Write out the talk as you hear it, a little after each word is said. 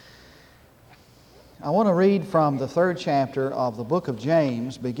I want to read from the 3rd chapter of the book of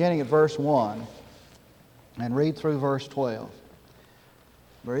James, beginning at verse 1, and read through verse 12.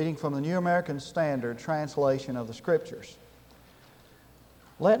 We're reading from the New American Standard translation of the Scriptures.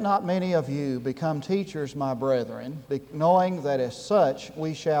 Let not many of you become teachers, my brethren, knowing that as such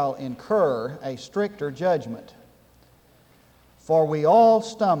we shall incur a stricter judgment. For we all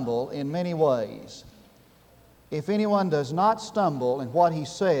stumble in many ways. If anyone does not stumble in what he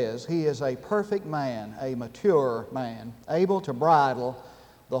says, he is a perfect man, a mature man, able to bridle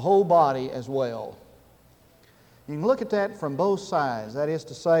the whole body as well. You can look at that from both sides. That is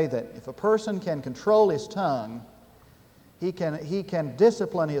to say that if a person can control his tongue, he can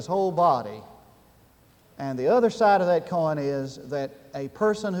discipline his whole body. And the other side of that coin is that a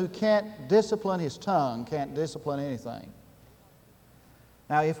person who can't discipline his tongue can't discipline anything.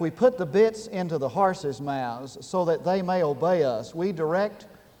 Now, if we put the bits into the horses' mouths so that they may obey us, we direct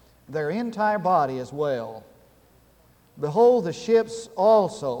their entire body as well. Behold, the ships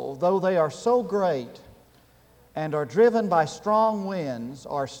also, though they are so great and are driven by strong winds,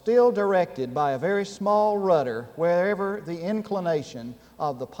 are still directed by a very small rudder wherever the inclination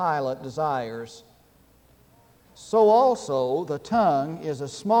of the pilot desires. So also the tongue is a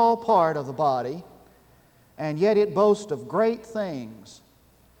small part of the body, and yet it boasts of great things.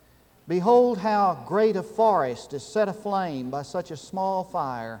 Behold how great a forest is set aflame by such a small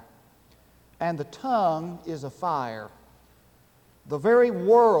fire, and the tongue is a fire, the very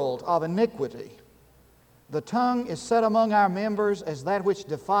world of iniquity. The tongue is set among our members as that which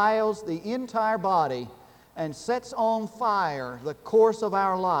defiles the entire body and sets on fire the course of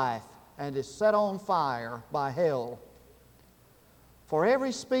our life, and is set on fire by hell. For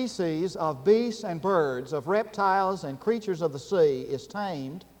every species of beasts and birds, of reptiles and creatures of the sea is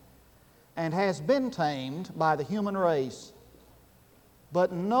tamed, and has been tamed by the human race.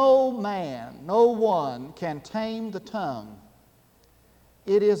 But no man, no one can tame the tongue.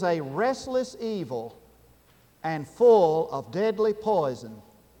 It is a restless evil and full of deadly poison.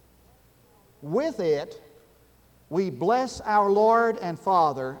 With it we bless our Lord and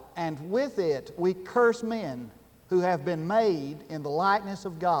Father, and with it we curse men who have been made in the likeness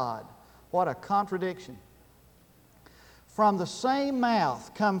of God. What a contradiction. From the same mouth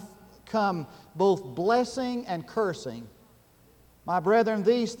come both blessing and cursing. My brethren,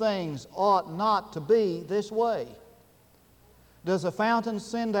 these things ought not to be this way. Does a fountain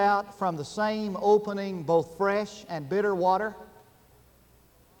send out from the same opening both fresh and bitter water?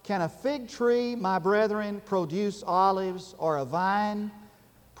 Can a fig tree, my brethren, produce olives, or a vine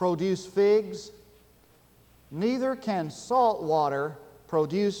produce figs? Neither can salt water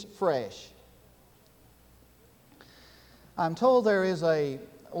produce fresh. I'm told there is a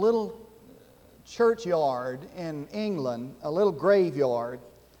little churchyard in England, a little graveyard.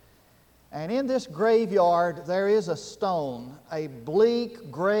 And in this graveyard there is a stone, a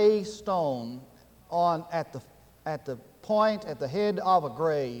bleak gray stone at the point at the head of a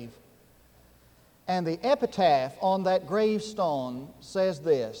grave. And the epitaph on that gravestone says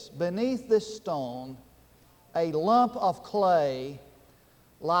this: beneath this stone, a lump of clay,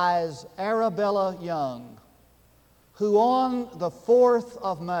 lies Arabella Young, who on the 4th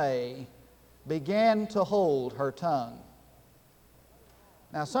of May began to hold her tongue.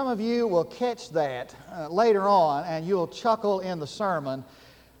 Now, some of you will catch that later on, and you'll chuckle in the sermon,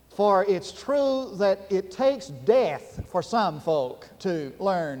 for it's true that it takes death for some folk to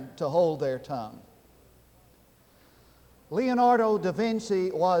learn to hold their tongue. Leonardo da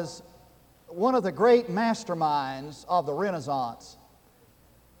Vinci was one of the great masterminds of the Renaissance.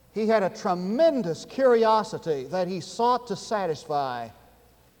 He had a tremendous curiosity that he sought to satisfy.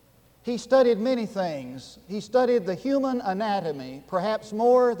 He studied many things. He studied the human anatomy, perhaps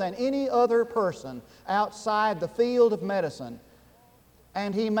more than any other person outside the field of medicine.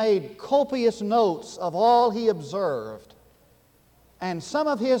 And he made copious notes of all he observed. And some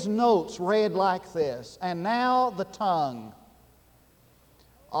of his notes read like this: and now the tongue.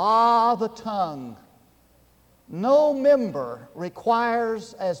 Ah, the tongue. No member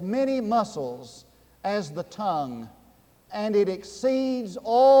requires as many muscles as the tongue, and it exceeds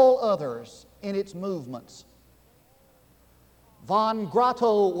all others in its movements. Von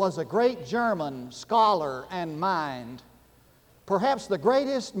Grotto was a great German scholar and mind, perhaps the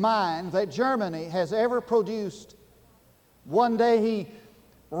greatest mind that Germany has ever produced. One day he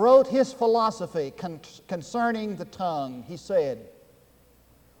wrote his philosophy concerning the tongue. He said,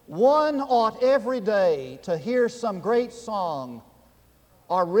 "One ought every day to hear some great song,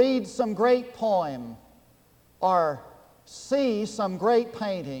 or read some great poem, or see some great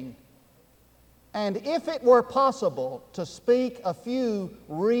painting, and if it were possible, to speak a few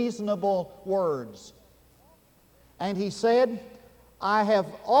reasonable words. And he said, I have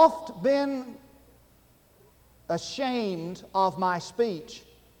oft been ashamed of my speech,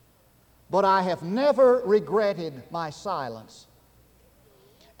 but I have never regretted my silence.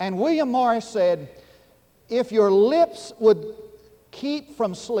 And William Morris said, if your lips would keep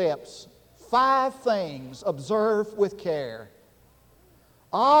from slips, 5 things observe with care: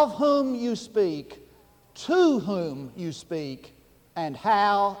 of whom you speak, to whom you speak, and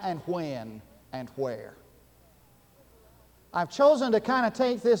how and when and where. I've chosen to kind of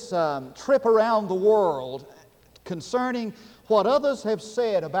take this trip around the world concerning what others have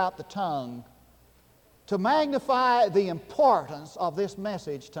said about the tongue to magnify the importance of this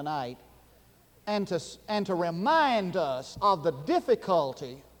message tonight and to remind us of the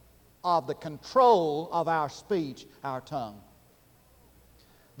difficulty of the control of our speech, our tongue.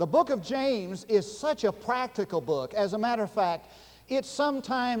 The book of James is such a practical book. As a matter of fact, it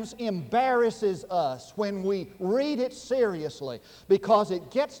sometimes embarrasses us when we read it seriously because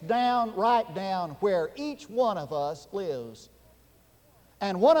it gets right down where each one of us lives.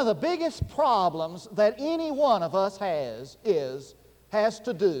 And one of the biggest problems that any one of us has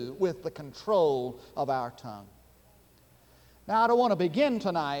to do with the control of our tongue. Now, I don't want to begin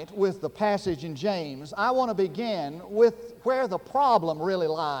tonight with the passage in James. I want to begin with where the problem really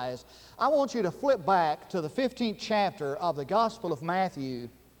lies. I want you to flip back to the 15th chapter of the Gospel of Matthew.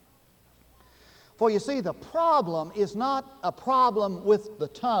 For you see, the problem is not a problem with the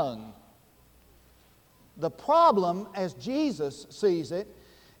tongue. The problem, as Jesus sees it,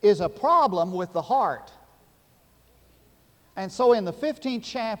 is a problem with the heart. And so in the 15th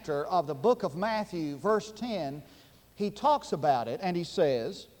chapter of the book of Matthew, verse 10, he talks about it, and he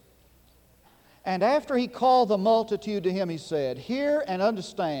says, and after he called the multitude to him, he said, hear and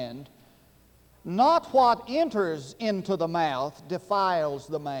understand, not what enters into the mouth defiles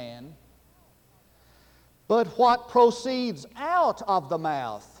the man, but what proceeds out of the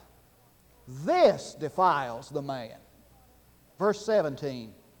mouth, this defiles the man. Verse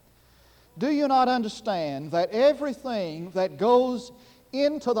 17, do you not understand that everything that goes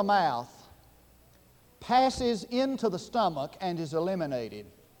into the mouth passes into the stomach and is eliminated?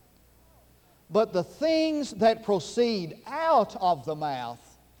 But the things that proceed out of the mouth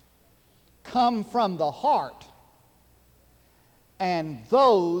come from the heart, and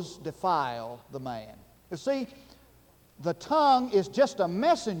those defile the man. You see, the tongue is just a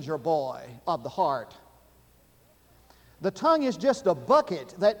messenger boy of the heart. The tongue is just a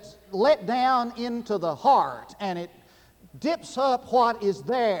bucket that's let down into the heart, and it dips up what is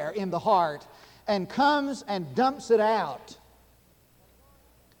there in the heart and comes and dumps it out.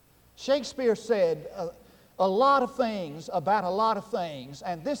 Shakespeare said a lot of things about a lot of things,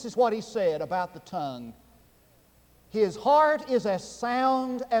 and this is what he said about the tongue. His heart is as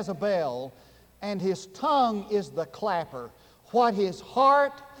sound as a bell, and his tongue is the clapper. What his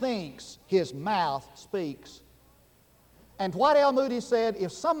heart thinks, his mouth speaks. And what L. Moody said,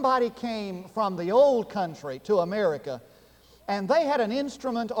 if somebody came from the old country to America and they had an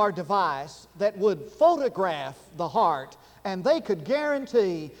instrument or device that would photograph the heart, and they could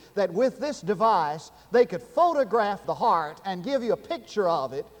guarantee that with this device they could photograph the heart and give you a picture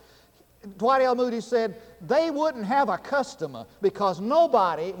of it, Dwight L. Moody said they wouldn't have a customer because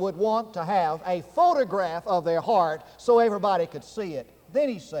nobody would want to have a photograph of their heart so everybody could see it. Then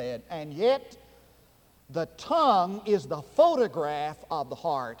he said, and yet the tongue is the photograph of the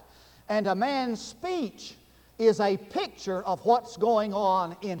heart, and a man's speech is a picture of what's going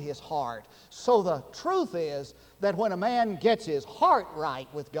on in his heart. So the truth is that when a man gets his heart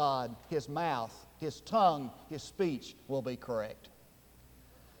right with God, his mouth, his tongue, his speech will be correct.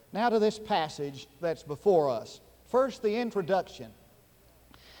 Now to this passage that's before us. First, the introduction.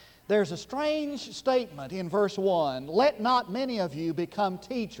 There's a strange statement in verse 1, let not many of you become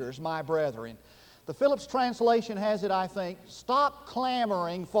teachers, my brethren. The Phillips translation has it, I think, stop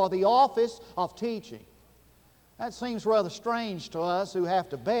clamoring for the office of teaching. That seems rather strange to us who have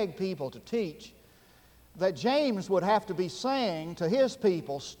to beg people to teach. That James would have to be saying to his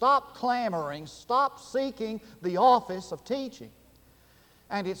people, stop clamoring, stop seeking the office of teaching.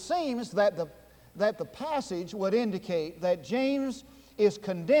 And it seems that the passage would indicate that James is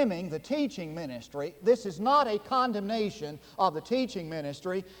condemning the teaching ministry. This is not a condemnation of the teaching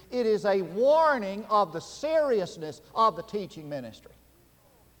ministry. It is a warning of the seriousness of the teaching ministry.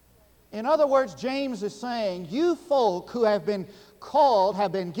 In other words, James is saying, you folk who have been called,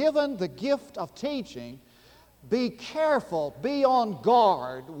 have been given the gift of teaching, be careful, be on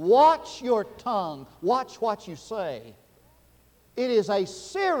guard, watch your tongue, watch what you say. It is a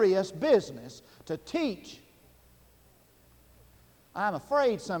serious business to teach. I'm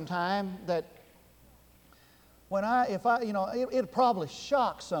afraid sometime that it'd probably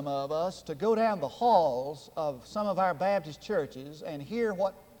shock some of us to go down the halls of some of our Baptist churches and hear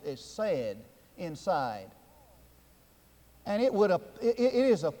what is said inside. And it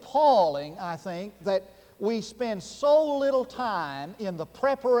is appalling, I think, that we spend so little time in the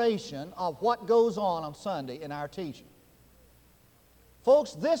preparation of what goes on Sunday in our teaching.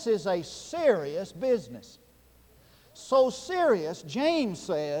 Folks, this is a serious business. So serious, James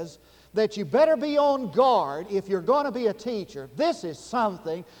says, that you better be on guard if you're going to be a teacher. This is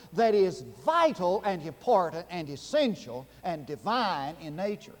something that is vital and important and essential and divine in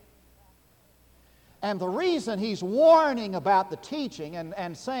nature. And the reason he's warning about the teaching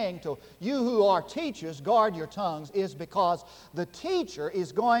and saying to you who are teachers, guard your tongues, is because the teacher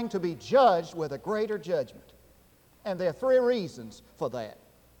is going to be judged with a greater judgment. And there are three reasons for that.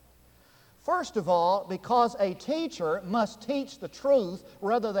 First of all, because a teacher must teach the truth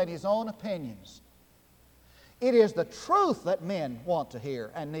rather than his own opinions. It is the truth that men want to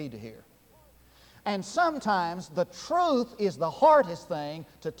hear and need to hear. And sometimes the truth is the hardest thing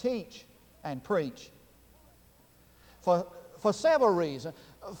to teach and preach. For several reasons.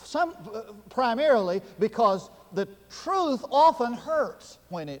 Primarily because the truth often hurts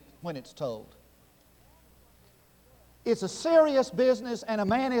when it's told. It's a serious business, and a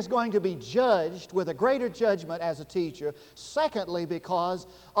man is going to be judged with a greater judgment as a teacher. Secondly, because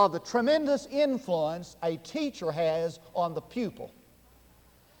of the tremendous influence a teacher has on the pupil.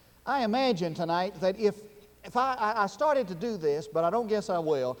 I imagine tonight that if I started to do this, but I don't guess I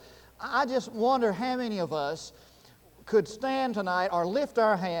will, I just wonder how many of us could stand tonight or lift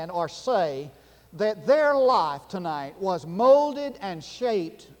our hand or say that their life tonight was molded and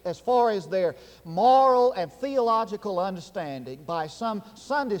shaped as far as their moral and theological understanding by some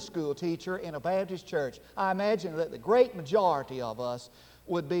Sunday school teacher in a Baptist church. I imagine that the great majority of us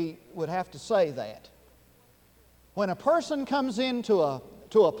would have to say that. When a person comes into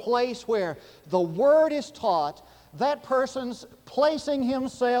a place where the Word is taught, that person's placing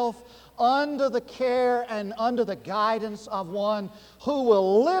himself under the care and under the guidance of one who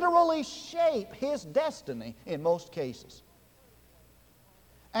will literally shape his destiny in most cases.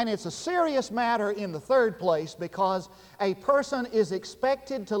 And it's a serious matter in the third place because a person is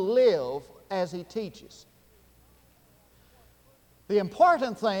expected to live as he teaches. The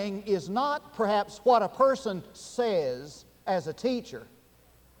important thing is not perhaps what a person says as a teacher.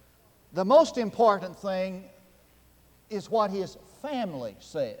 The most important thing is what his family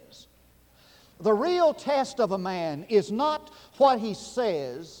says. The real test of a man is not what he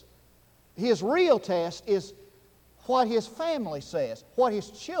says. His real test is what his family says, what his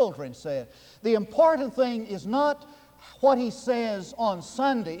children say. The important thing is not what he says on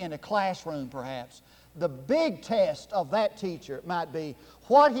Sunday in a classroom, perhaps. The big test of that teacher might be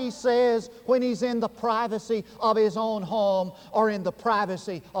what he says when he's in the privacy of his own home or in the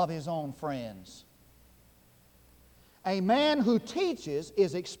privacy of his own friends. A man who teaches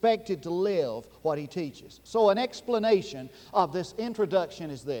is expected to live what he teaches. So an explanation of this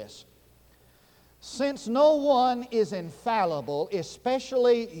introduction is this. Since no one is infallible,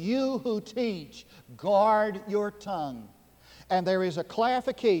 especially you who teach, guard your tongue. And there is a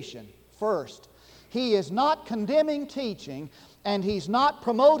clarification. First, he is not condemning teaching, and he's not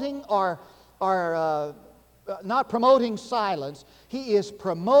promoting not promoting silence. He is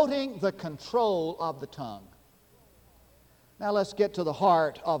promoting the control of the tongue. Now let's get to the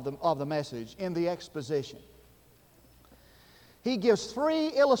heart of the message in the exposition. He gives three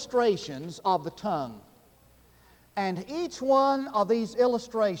illustrations of the tongue. And each one of these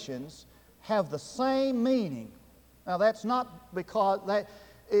illustrations have the same meaning. Now that's not because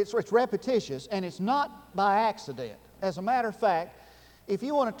it's repetitious, and it's not by accident. As a matter of fact, if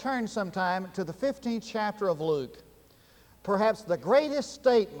you want to turn sometime to the 15th chapter of Luke, perhaps the greatest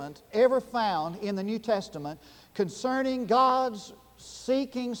statement ever found in the New Testament concerning God's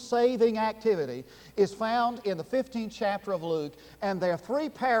seeking, saving activity is found in the 15th chapter of Luke, and there are three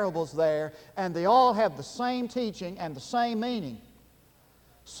parables there, and they all have the same teaching and the same meaning.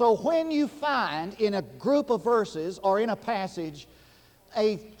 So when you find in a group of verses or in a passage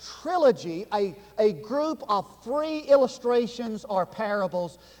a trilogy, a group of three illustrations or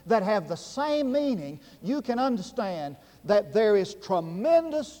parables that have the same meaning, you can understand that there is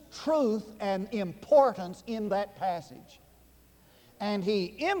tremendous truth and importance in that passage. And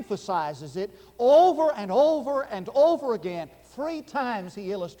he emphasizes it over and over and over again. 3 times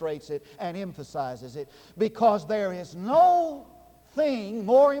he illustrates it and emphasizes it, because there is no thing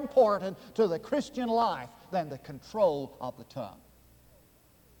more important to the Christian life than the control of the tongue.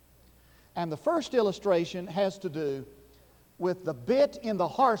 And the first illustration has to do with the bit in the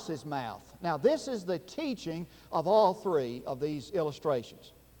horse's mouth. Now, this is the teaching of all three of these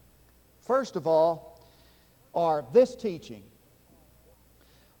illustrations. First of all, are this teaching.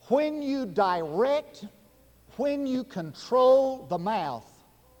 When you direct, when you control the mouth,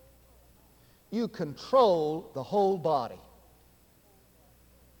 you control the whole body.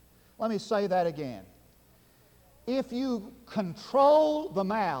 Let me say that again. If you control the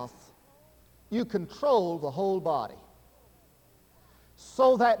mouth, you control the whole body.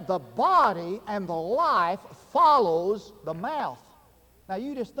 So that the body and the life follows the mouth. Now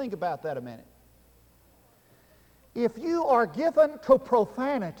you just think about that a minute. If you are given to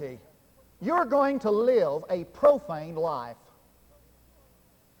profanity, you're going to live a profane life.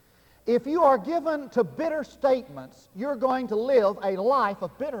 If you are given to bitter statements, you're going to live a life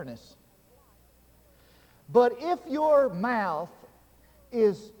of bitterness. But if your mouth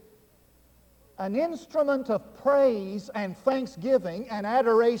is an instrument of praise and thanksgiving and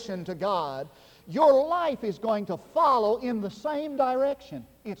adoration to God, your life is going to follow in the same direction.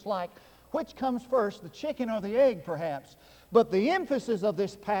 It's like, which comes first, the chicken or the egg, perhaps? But the emphasis of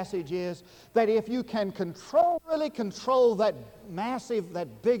this passage is that if you can really control that massive,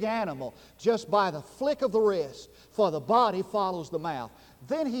 that big animal just by the flick of the wrist, for the body follows the mouth.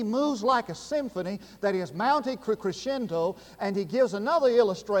 Then he moves like a symphony that is mounted crescendo, and he gives another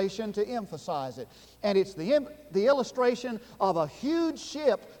illustration to emphasize it. And it's the illustration of a huge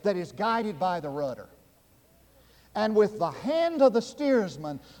ship that is guided by the rudder. And with the hand of the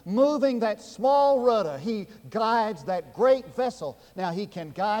steersman moving that small rudder, he guides that great vessel. Now, he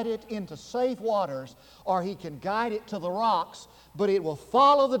can guide it into safe waters, or he can guide it to the rocks, but it will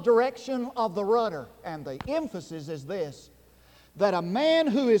follow the direction of the rudder. And the emphasis is this, that a man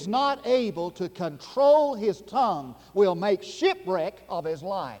who is not able to control his tongue will make shipwreck of his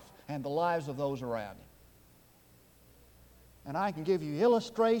life and the lives of those around him. And I can give you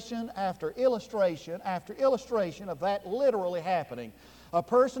illustration after illustration after illustration of that literally happening. A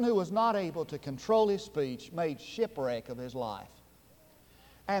person who was not able to control his speech made shipwreck of his life.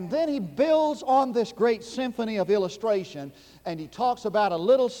 And then he builds on this great symphony of illustration, and he talks about a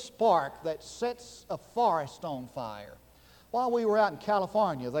little spark that sets a forest on fire. While we were out in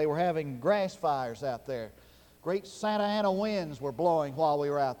California, they were having grass fires out there. Great Santa Ana winds were blowing while we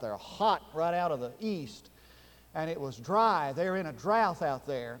were out there, hot right out of the east. And it was dry. They're in a drought out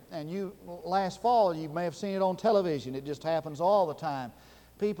there. And last fall, you may have seen it on television. It just happens all the time.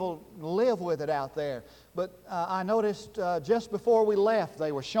 People live with it out there. But I noticed just before we left,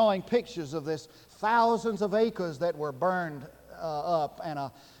 they were showing pictures of this thousands of acres that were burned up, and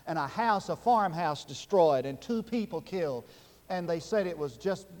a house, a farmhouse destroyed, and 2 people killed. And they said it was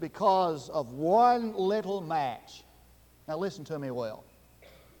just because of one little match. Now listen to me well.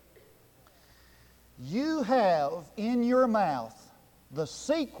 You have in your mouth the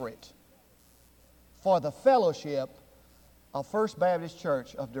secret for the fellowship of First Baptist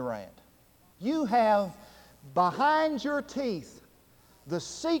Church of Durant. You have behind your teeth the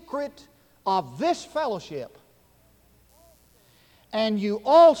secret of this fellowship. And you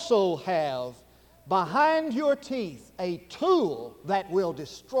also have behind your teeth a tool that will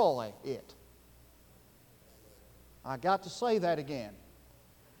destroy it. I got to say that again.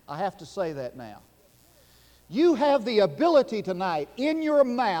 I have to say that now. You have the ability tonight in your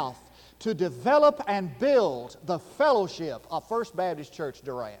mouth to develop and build the fellowship of First Baptist Church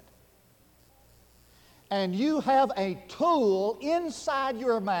Durant. And you have a tool inside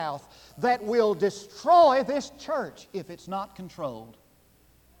your mouth that will destroy this church if it's not controlled.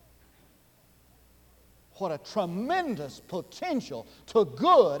 What a tremendous potential to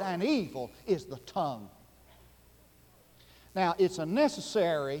good and evil is the tongue. Now, it's a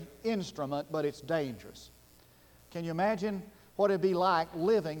necessary instrument, but it's dangerous. Can you imagine what it'd be like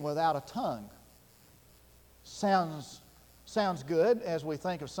living without a tongue? Sounds good as we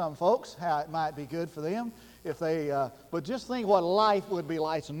think of some folks, how it might be good for them if they, but just think what life would be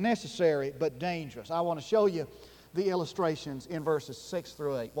like. It's necessary but dangerous. I want to show you the illustrations in verses 6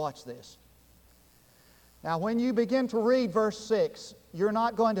 through 8. Watch this. Now, when you begin to read verse 6, you're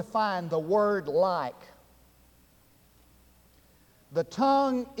not going to find the word like. The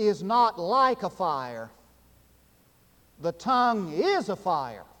tongue is not like a fire. The tongue is a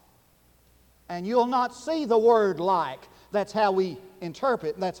fire. And you'll not see the word like. That's how we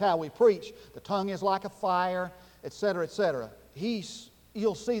interpret, and that's how we preach. The tongue is like a fire, etc., etc.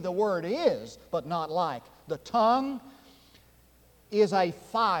 You'll see the word is, but not like. The tongue is a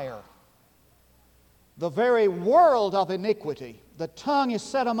fire. The very world of iniquity. The tongue is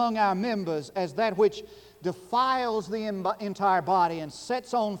set among our members as that which defiles the entire body and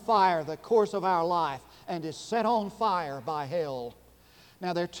sets on fire the course of our life and is set on fire by hell.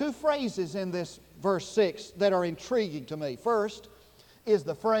 Now, there are two phrases in this verse 6 that are intriguing to me. First is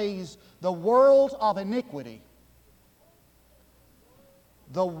the phrase, the world of iniquity.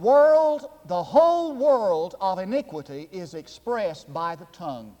 The whole world of iniquity is expressed by the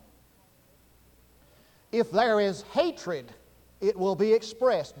tongue. If there is hatred, it will be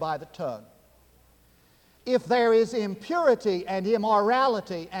expressed by the tongue. If there is impurity and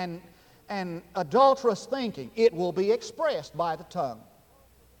immorality and adulterous thinking, it will be expressed by the tongue.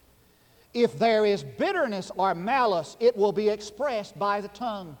 If there is bitterness or malice, it will be expressed by the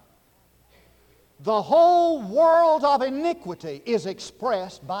tongue. The whole world of iniquity is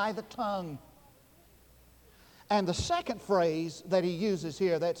expressed by the tongue. And the second phrase that he uses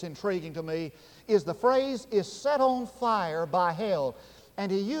here that's intriguing to me is the phrase is set on fire by hell.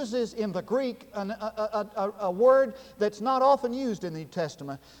 And he uses in the Greek a word that's not often used in the New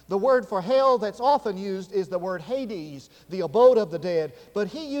Testament. The word for hell that's often used is the word Hades, the abode of the dead. But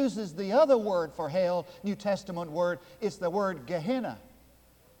he uses the other word for hell, New Testament word, it's the word Gehenna.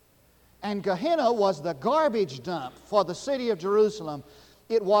 And Gehenna was the garbage dump for the city of Jerusalem.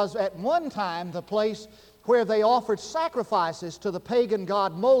 It was at one time the place where they offered sacrifices to the pagan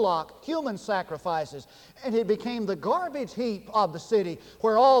god Moloch, human sacrifices. And it became the garbage heap of the city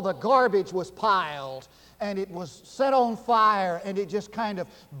where all the garbage was piled. And it was set on fire and it just kind of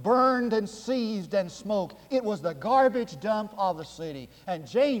burned and seethed and smoked. It was the garbage dump of the city. And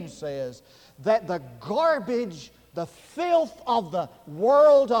James says that the garbage, the filth of the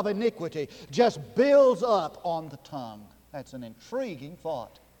world of iniquity just builds up on the tongue. That's an intriguing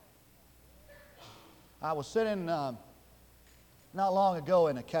thought. I was sitting not long ago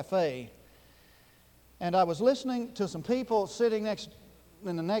in a cafe, and I was listening to some people sitting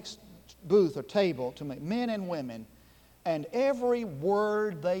in the next booth or table to me, men and women, and every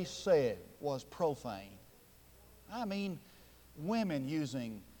word they said was profane. I mean, women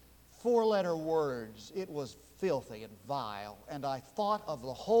using four-letter words. It was filthy and vile, and I thought of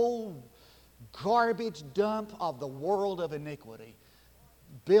the whole garbage dump of the world of iniquity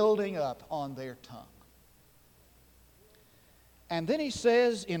building up on their tongue. And then he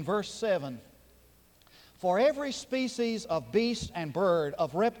says in verse 7, for every species of beast and bird,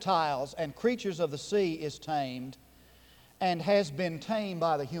 of reptiles and creatures of the sea is tamed and has been tamed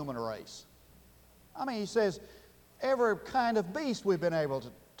by the human race. I mean, he says, every kind of beast we've been able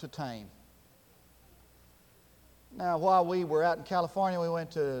to tame. Now, while we were out in California,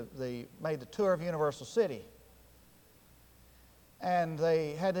 we made the tour of Universal City. And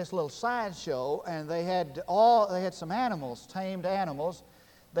they had this little sideshow, and they had some animals, tamed animals.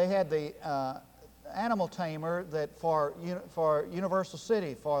 They had the animal tamer that for Universal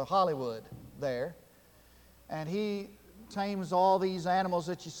City, for Hollywood there, and he tames all these animals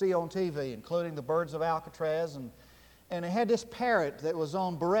that you see on TV, including the birds of Alcatraz, and they had this parrot that was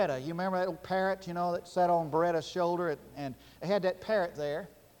on Beretta. You remember that little parrot, that sat on Beretta's shoulder, and they had that parrot there.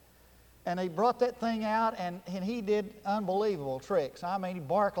 And they brought that thing out, and he did unbelievable tricks. I mean, he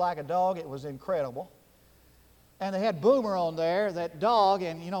barked like a dog. It was incredible. And they had Boomer on there, that dog,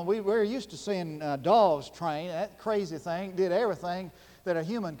 and, we're used to seeing dogs train. That crazy thing did everything that a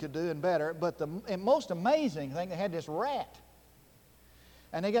human could do and better. But the most amazing thing, they had this rat.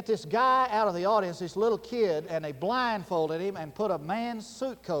 And they got this guy out of the audience, this little kid, and they blindfolded him and put a man's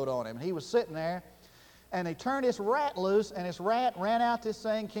suit coat on him. And he was sitting there. And they turned this rat loose, and this rat ran out this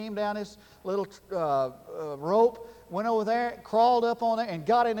thing, came down this little rope, went over there, crawled up on there, and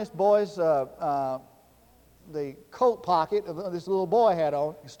got in this boy's, the coat pocket of this little boy had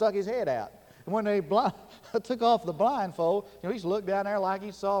on, and stuck his head out. And when they took off the blindfold, he just looked down there like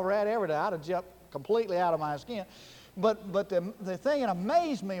he saw a rat every day. I'd have jumped completely out of my skin. But the thing that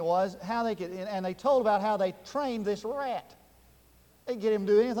amazed me was how they could, and they told about how they trained this rat. They'd get him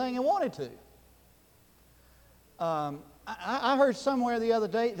to do anything he wanted to. I heard somewhere the other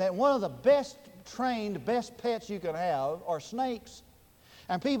day that one of the best trained, best pets you can have are snakes.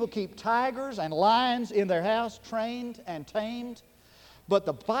 And people keep tigers and lions in their house, trained and tamed. But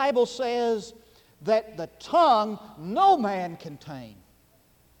the Bible says that the tongue no man can tame.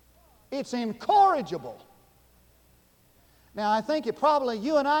 It's incorrigible. Now, I think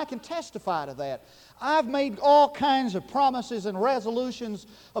you and I can testify to that. I've made all kinds of promises and resolutions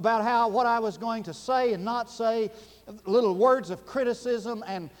about what I was going to say and not say, little words of criticism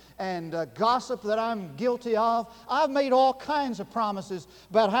and gossip that I'm guilty of. I've made all kinds of promises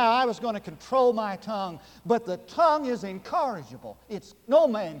about how I was going to control my tongue, but the tongue is incorrigible. No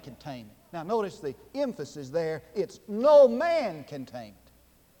man can tame it. Now, notice the emphasis there. It's no man can tame it.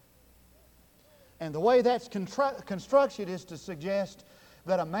 And the way that's constructed is to suggest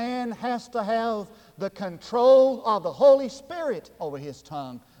that a man has to have the control of the Holy Spirit over his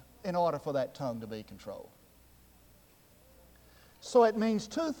tongue in order for that tongue to be controlled. So it means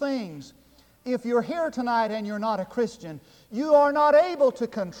two things. If you're here tonight and you're not a Christian, you are not able to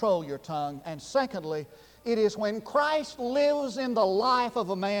control your tongue. And secondly, it is when Christ lives in the life of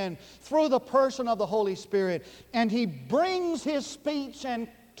a man through the person of the Holy Spirit, and he brings his speech and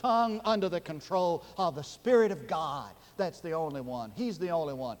tongue under the control of the Spirit of God. That's the only one. He's the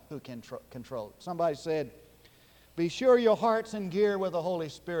only one who can control it. Somebody said, be sure your heart's in gear with the Holy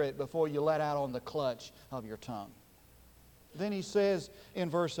Spirit before you let out on the clutch of your tongue. Then he says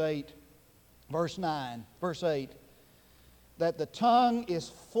in verse 8, verse 8, that the tongue is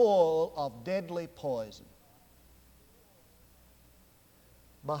full of deadly poison.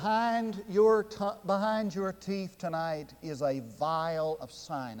 Behind your teeth tonight is a vial of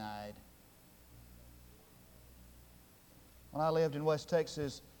cyanide. When I lived in West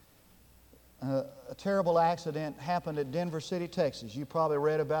Texas, a terrible accident happened at Denver City, Texas. You probably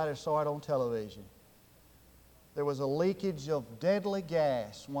read about it or saw it on television. There was a leakage of deadly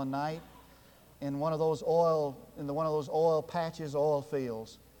gas one night in one of those oil patches, oil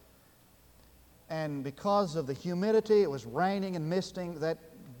fields. And because of the humidity, it was raining and misting, that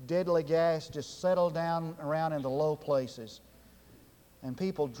deadly gas just settled down around in the low places. And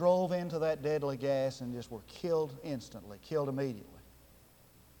people drove into that deadly gas and just were killed instantly, killed immediately.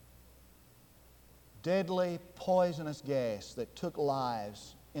 Deadly, poisonous gas that took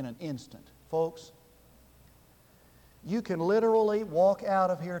lives in an instant. Folks, you can literally walk out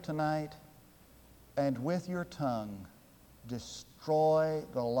of here tonight and with your tongue destroy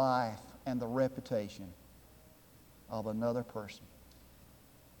the life and the reputation of another person.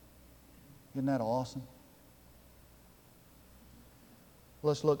 Isn't that awesome?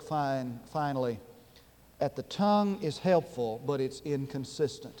 Let's look finally at the tongue is helpful, but it's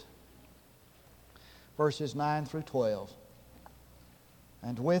inconsistent. Verses 9 through 12.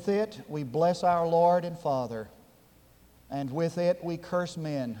 And with it we bless our Lord and Father, and with it we curse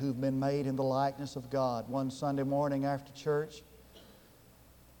men who've been made in the likeness of God. One Sunday morning after church,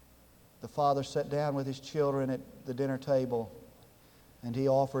 the father sat down with his children at the dinner table, and he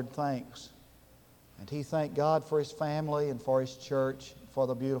offered thanks. And he thanked God for his family and for his church, for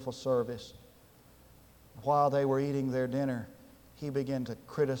the beautiful service. While they were eating their dinner, he began to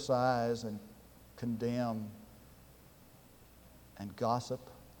criticize and condemn and gossip.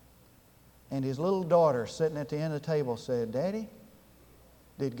 And his little daughter sitting at the end of the table said, Daddy,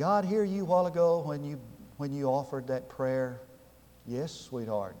 did God hear you a while ago when you offered that prayer? Yes,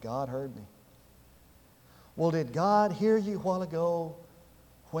 sweetheart, God heard me. Well, did God hear you a while ago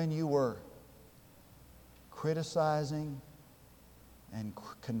when you were criticizing and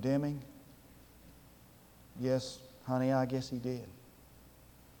condemning? Yes, honey, I guess He did.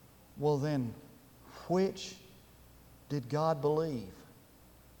 Well then, which did God believe?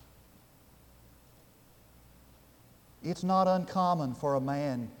 It's not uncommon for a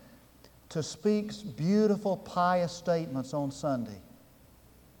man to speak beautiful, pious statements on Sunday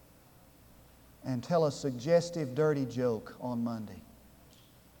and tell a suggestive, dirty joke on Monday.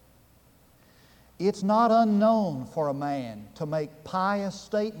 It's not unknown for a man to make pious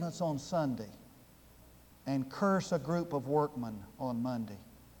statements on Sunday and curse a group of workmen on Monday.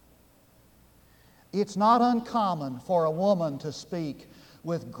 It's not uncommon for a woman to speak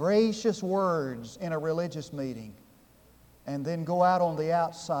with gracious words in a religious meeting and then go out on the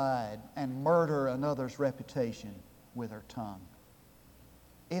outside and murder another's reputation with her tongue.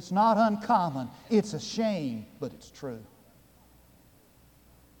 It's not uncommon. It's a shame, but it's true.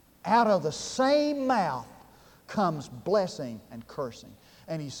 Out of the same mouth comes blessing and cursing.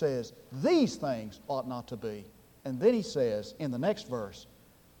 And he says, these things ought not to be. And then he says in the next verse,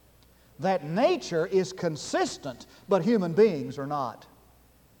 that nature is consistent, but human beings are not.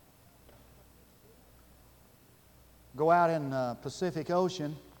 Go out in the Pacific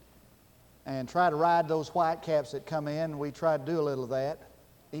Ocean and try to ride those whitecaps that come in. We tried to do a little of that,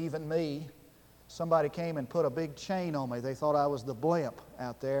 even me. Somebody came and put a big chain on me. They thought I was the blimp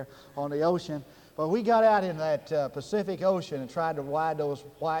out there on the ocean. But we got out in that Pacific Ocean and tried to ride those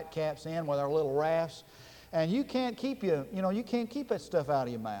whitecaps in with our little rafts. And you can't keep that stuff out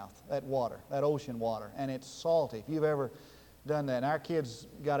of your mouth, that water, that ocean water. And it's salty. If you've ever done that. And our kids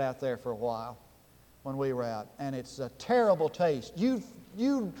got out there for a while when we were out. And it's a terrible taste. You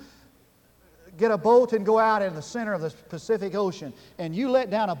get a boat and go out in the center of the Pacific Ocean and you let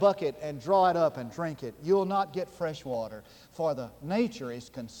down a bucket and draw it up and drink it. You'll not get fresh water, for the nature is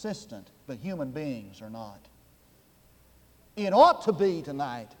consistent, but human beings are not. It ought to be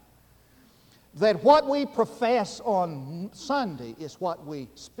tonight that what we profess on Sunday is what we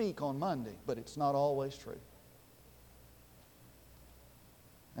speak on Monday, but it's not always true.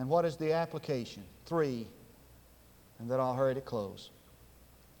 And what is the application? 3, and then I'll hurry to close.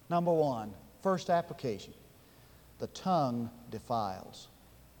 Number 1, first application. The tongue defiles.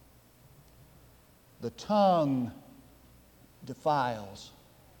 The tongue defiles.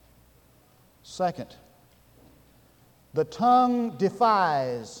 Second, the tongue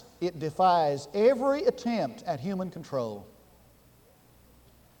defies. It defies every attempt at human control.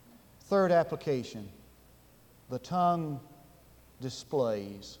 Third application, the tongue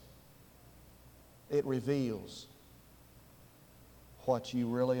displays. It reveals what you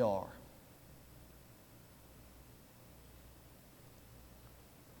really are.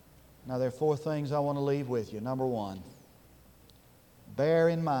 Now, there are 4 things I want to leave with you. Number 1, bear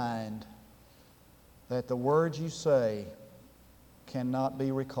in mind that the words you say cannot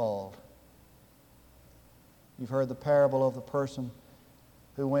be recalled. You've heard the parable of the person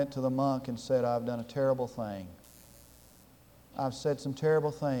who went to the monk and said, I've done a terrible thing. I've said some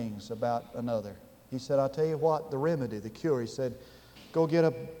terrible things about another. He said, I'll tell you what, the remedy, the cure. He said, go get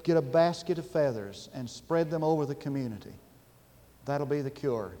a basket of feathers and spread them over the community. That'll be the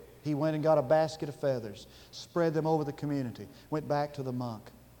cure. He went and got a basket of feathers, spread them over the community, went back to the monk.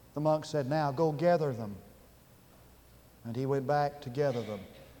 The monk said, now go gather them. And he went back to gather them,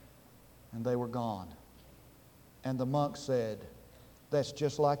 and they were gone. And the monk said, that's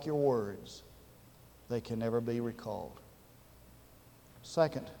just like your words. They can never be recalled.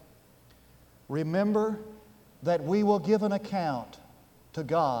 Second, remember that we will give an account to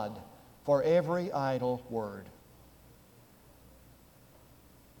God for every idle word.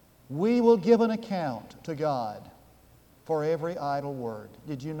 We will give an account to God for every idle word.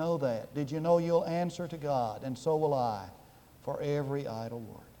 Did you know that? Did you know you'll answer to God, and so will I, for every idle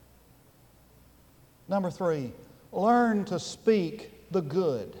word? Number 3, learn to speak the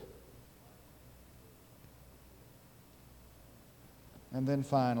good. And then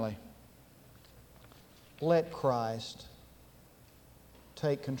finally, let Christ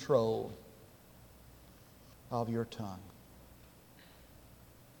take control of your tongue.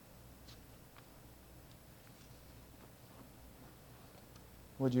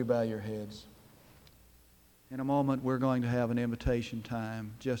 Would you bow your heads? In a moment, we're going to have an invitation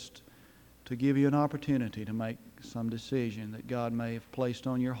time just to give you an opportunity to make some decision that God may have placed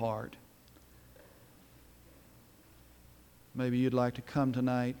on your heart. Maybe you'd like to come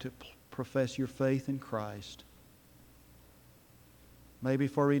tonight to profess your faith in Christ. Maybe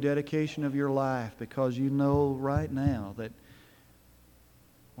for rededication of your life, because you know right now that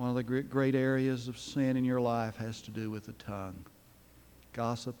one of the great areas of sin in your life has to do with the tongue.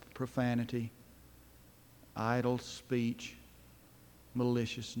 Gossip, profanity, idle speech,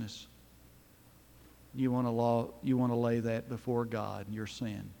 maliciousness. You want to lay that before God, your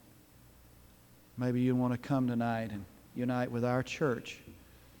sin. Maybe you want to come tonight and unite with our church.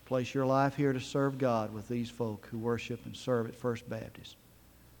 Place your life here to serve God with these folk who worship and serve at First Baptist.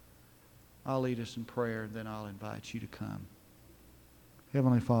 I'll lead us in prayer, and then I'll invite you to come.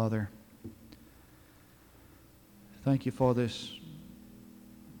 Heavenly Father, thank you for this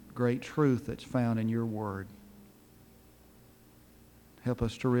great truth that's found in your Word. Help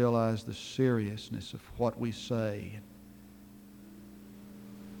us to realize the seriousness of what we say,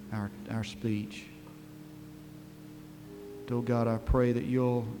 our speech. Oh God, I pray that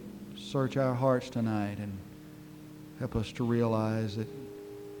you'll search our hearts tonight and help us to realize that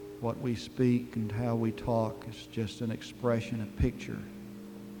what we speak and how we talk is just an expression, a picture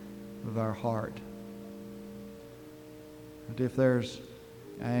of our heart. And if there's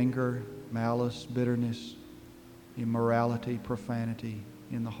anger, malice, bitterness, immorality, profanity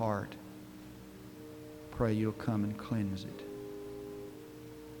in the heart, pray you'll come and cleanse it,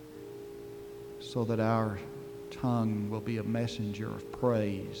 so that our tongue will be a messenger of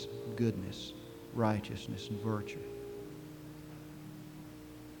praise, goodness, righteousness, and virtue.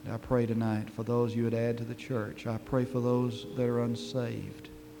 And I pray tonight for those you would add to the church. I pray for those that are unsaved,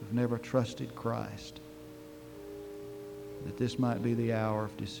 who've never trusted Christ, that this might be the hour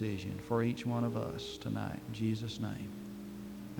of decision for each one of us tonight. In Jesus' name.